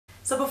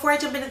So before I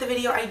jump into the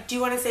video, I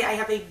do want to say I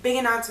have a big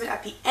announcement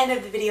at the end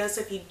of the video,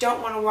 so if you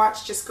don't want to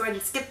watch, just go ahead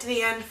and skip to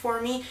the end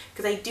for me,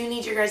 because I do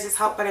need your guys'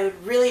 help, but I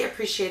would really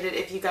appreciate it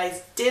if you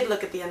guys did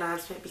look at the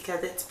announcement,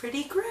 because it's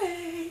pretty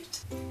great.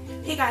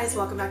 Hey guys,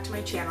 welcome back to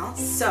my channel.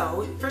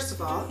 So first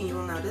of all, you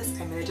will notice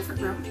I'm in a different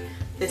room.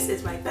 This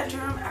is my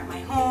bedroom at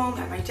my home,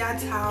 at my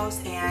dad's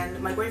house, and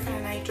my boyfriend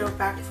and I drove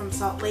back from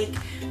Salt Lake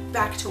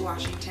back to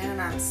Washington, and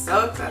I'm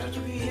so excited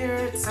to be here.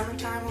 It's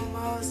summertime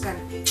almost, and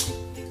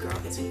girl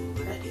is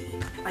ready.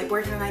 My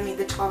boyfriend and I made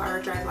the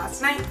 12-hour drive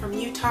last night from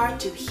Utah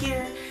to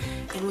here,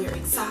 and we were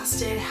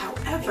exhausted.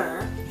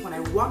 However, when I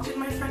walked in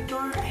my front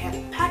door, I had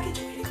a package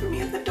waiting for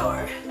me at the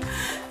door, and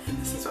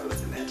this is what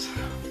was in it.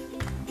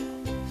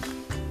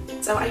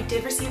 So I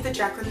did receive the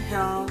Jaclyn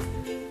Hill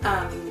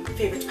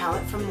Favorites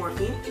palette from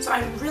Morphe. So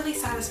I'm really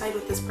satisfied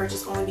with this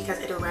purchase, only because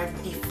it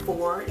arrived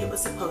before it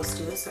was supposed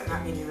to, so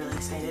that made me really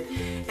excited.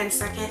 And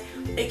second,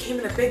 it came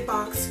in a big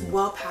box,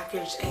 well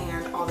packaged,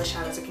 and all the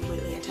shadows are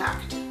completely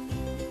intact.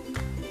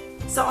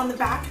 So on the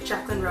back,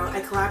 Jaclyn wrote,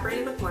 I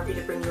collaborated with Morphe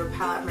to bring you a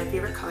palette of my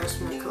favorite colors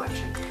from your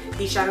collection.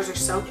 These shadows are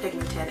so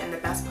pigmented, and the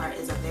best part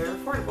is that they're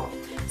affordable.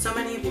 So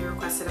many of you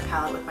requested a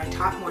palette with my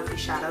top Morphe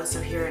shadows, so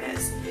here it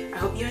is. I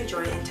hope you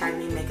enjoy and tag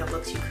me in makeup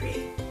looks you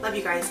create. Love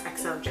you guys,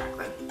 XO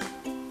Jaclyn.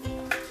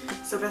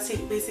 So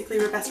basically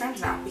we're best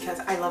friends now, because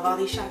I love all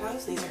these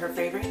shadows. These are her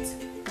favorites,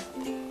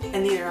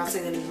 and these are also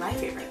going to be my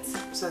favorites.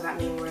 So that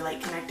means we're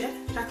like connected.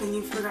 Jaclyn,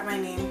 you forgot my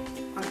name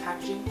on the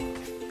packaging.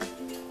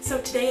 So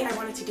today I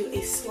wanted to do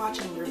a swatch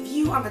and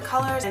review on the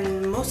colors,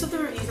 and most of the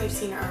reviews I've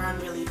seen are on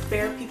really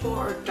fair people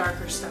or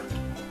darker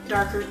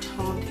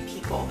toned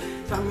people.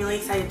 So I'm really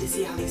excited to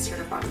see how these turn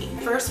up on me.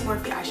 First,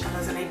 Morphe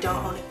eyeshadows, and I don't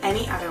own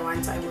any other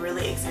ones, so I'm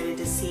really excited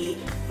to see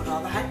what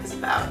all the hype is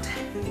about.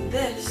 And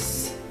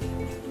this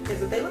is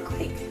what they look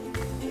like.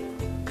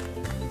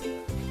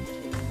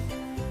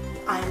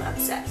 I'm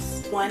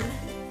obsessed. One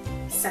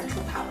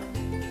central palette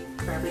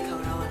for every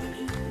color I'll ever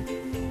need.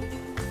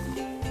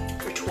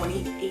 For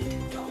 $28.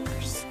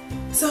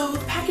 So the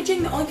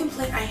packaging, the only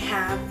complaint I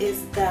have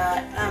is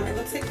that it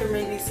looks like there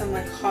may be some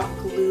like hot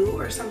glue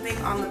or something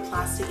on the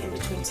plastic in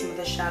between some of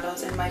the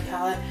shadows in my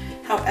palette.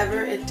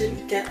 However, it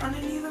didn't get on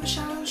any of those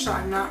shadows, so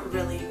I'm not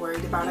really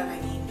worried about it.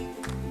 I mean,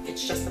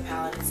 it's just the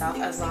palette itself.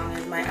 As long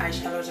as my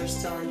eyeshadows are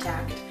still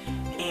intact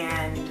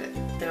and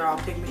they're all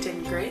pigmented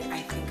and great,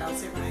 I think I'll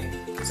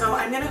survive. So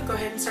I'm gonna go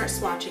ahead and start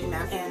swatching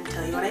them and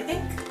tell you what I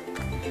think.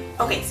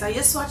 Okay, so I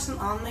just swatched them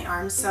all on my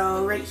arm.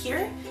 So right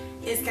here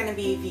is going to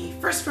be the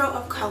first row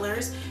of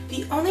colors.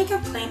 The only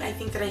complaint I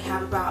think that I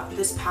have about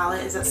this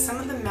palette is that some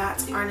of the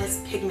mattes aren't as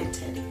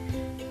pigmented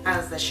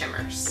as the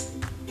shimmers.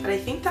 But I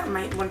think that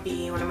might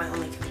be one of my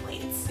only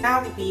complaints.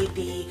 Now will be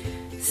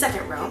the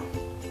second row.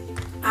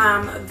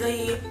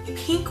 The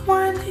pink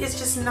one is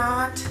just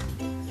not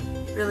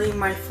really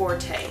my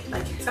forte.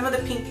 Like some of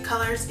the pink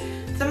colors,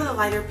 some of the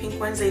lighter pink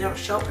ones, they don't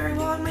show up very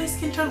well on my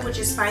skin tone, which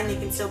is fine. They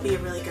can still be a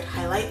really good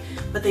highlight,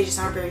 but they just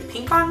aren't very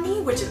pink on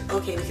me, which is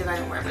okay because I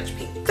don't wear much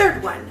pink.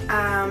 Third one,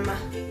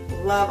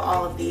 love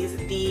all of these.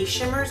 The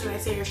shimmers, when I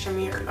say they're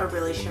shimmery, are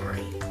really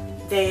shimmery.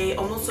 They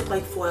almost look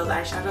like foiled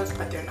eyeshadows,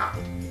 but they're not.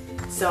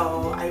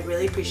 So I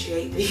really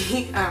appreciate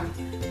the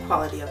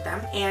quality of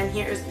them. And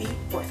here's the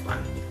fourth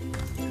one.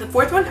 The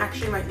fourth one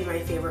actually might be my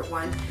favorite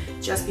one,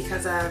 just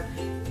because of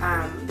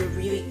the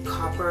really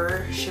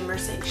copper shimmer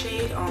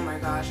shade. Oh my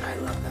gosh, I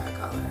love that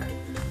color.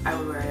 I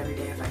would wear it every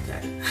day if I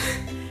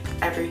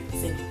could. Every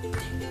single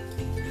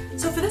day.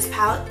 So for this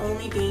palette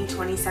only being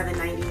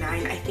 $27.99,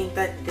 I think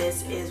that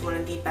this is one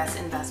of the best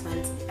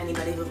investments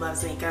anybody who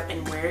loves makeup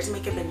and wears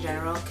makeup in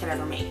general could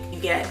ever make. You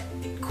get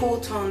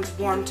cool tones,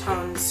 warm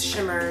tones,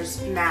 shimmers,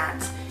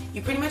 mattes.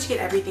 You pretty much get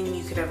everything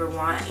you could ever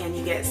want, and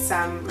you get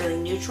some really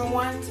neutral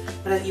ones,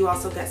 but you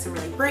also get some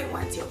really bright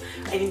ones too.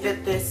 I think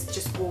that this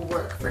just will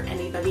work for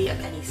anybody of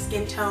any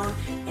skin tone,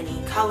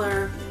 any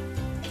color,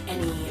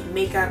 any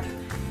makeup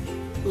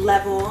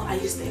level. I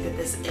just think that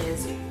this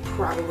is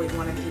probably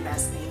one of the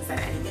best things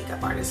that any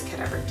makeup artist could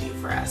ever do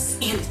for us.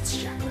 And it's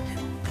Jaclyn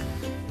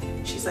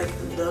Hill. She's like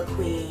the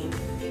queen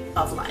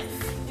of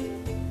life.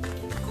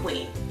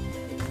 Queen.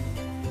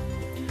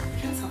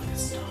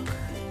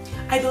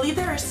 I believe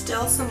there are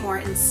still some more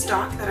in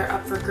stock that are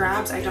up for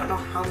grabs. I don't know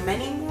how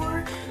many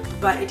more,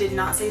 but it did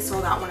not say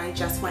sold out when I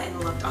just went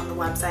and looked on the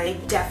website. I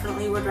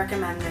definitely would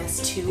recommend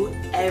this to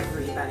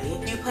everybody.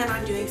 I do plan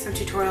on doing some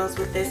tutorials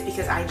with this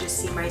because I just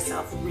see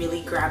myself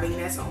really grabbing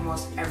this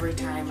almost every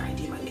time I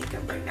do my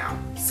makeup right now.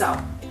 So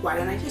why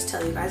don't I just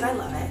tell you guys I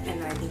love it,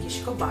 and then I think you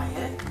should go buy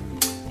it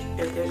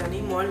if there's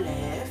any more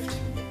left,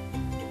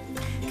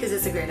 because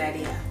it's a great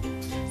idea.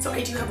 So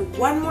I do have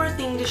one more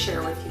thing to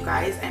share with you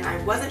guys, and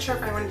I wasn't sure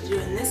if I wanted to do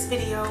it in this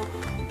video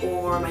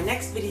or my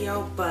next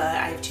video, but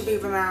I have too big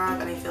of a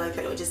mouth and I feel like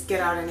that it would just get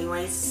out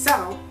anyway,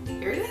 so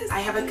here it is. I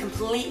have a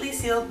completely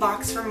sealed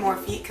box from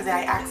Morphe because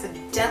I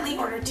accidentally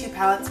ordered 2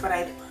 palettes, but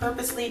I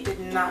purposely did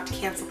not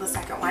cancel the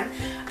second one.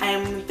 I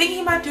am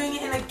thinking about doing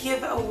it in a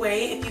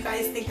giveaway. If you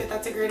guys think that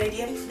that's a great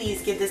idea,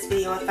 please give this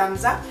video a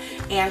thumbs up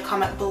and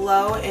comment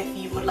below if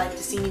you would like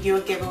to see me do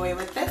a giveaway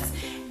with this,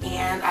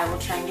 and I will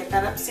try and get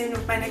that up soon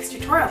with my next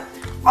tutorial.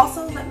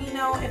 Also, let me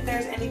know if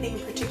there's anything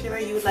in particular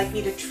you would like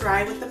me to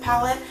try with the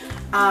palette.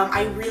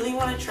 I really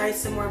want to try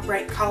some more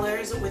bright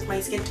colors with my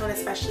skin tone,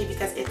 especially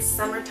because it's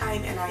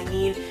summertime and I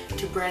need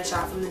to branch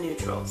out from the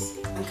neutrals.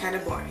 I'm kind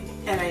of boring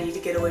and I need to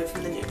get away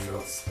from the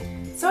neutrals.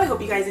 So I hope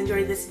you guys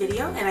enjoyed this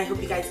video and I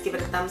hope you guys give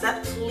it a thumbs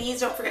up.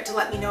 Please don't forget to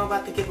let me know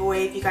about the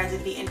giveaway if you guys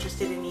would be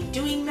interested in me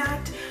doing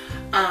that.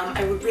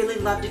 I would really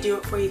love to do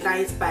it for you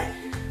guys, but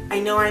I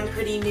know I'm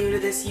pretty new to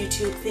this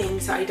YouTube thing,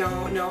 so I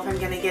don't know if I'm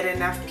going to get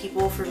enough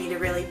people for me to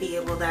really be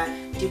able to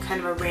do kind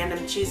of a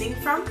random choosing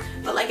from.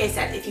 But like I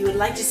said, if you would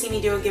like to see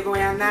me do a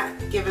giveaway on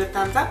that, give it a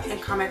thumbs up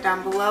and comment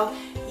down below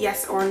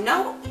yes or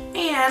no,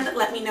 and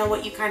let me know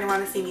what you kind of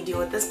want to see me do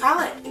with this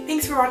palette.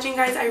 Thanks for watching,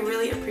 guys. I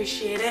really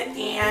appreciate it,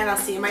 and I'll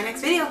see you in my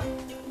next video.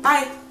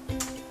 Bye!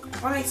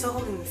 Why am I still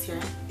holding this here?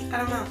 I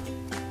don't know.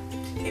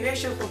 Maybe I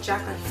should hold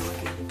Jaclyn here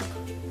with me.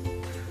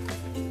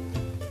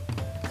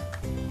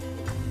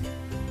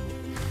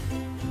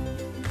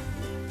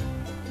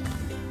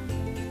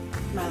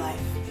 My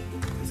life.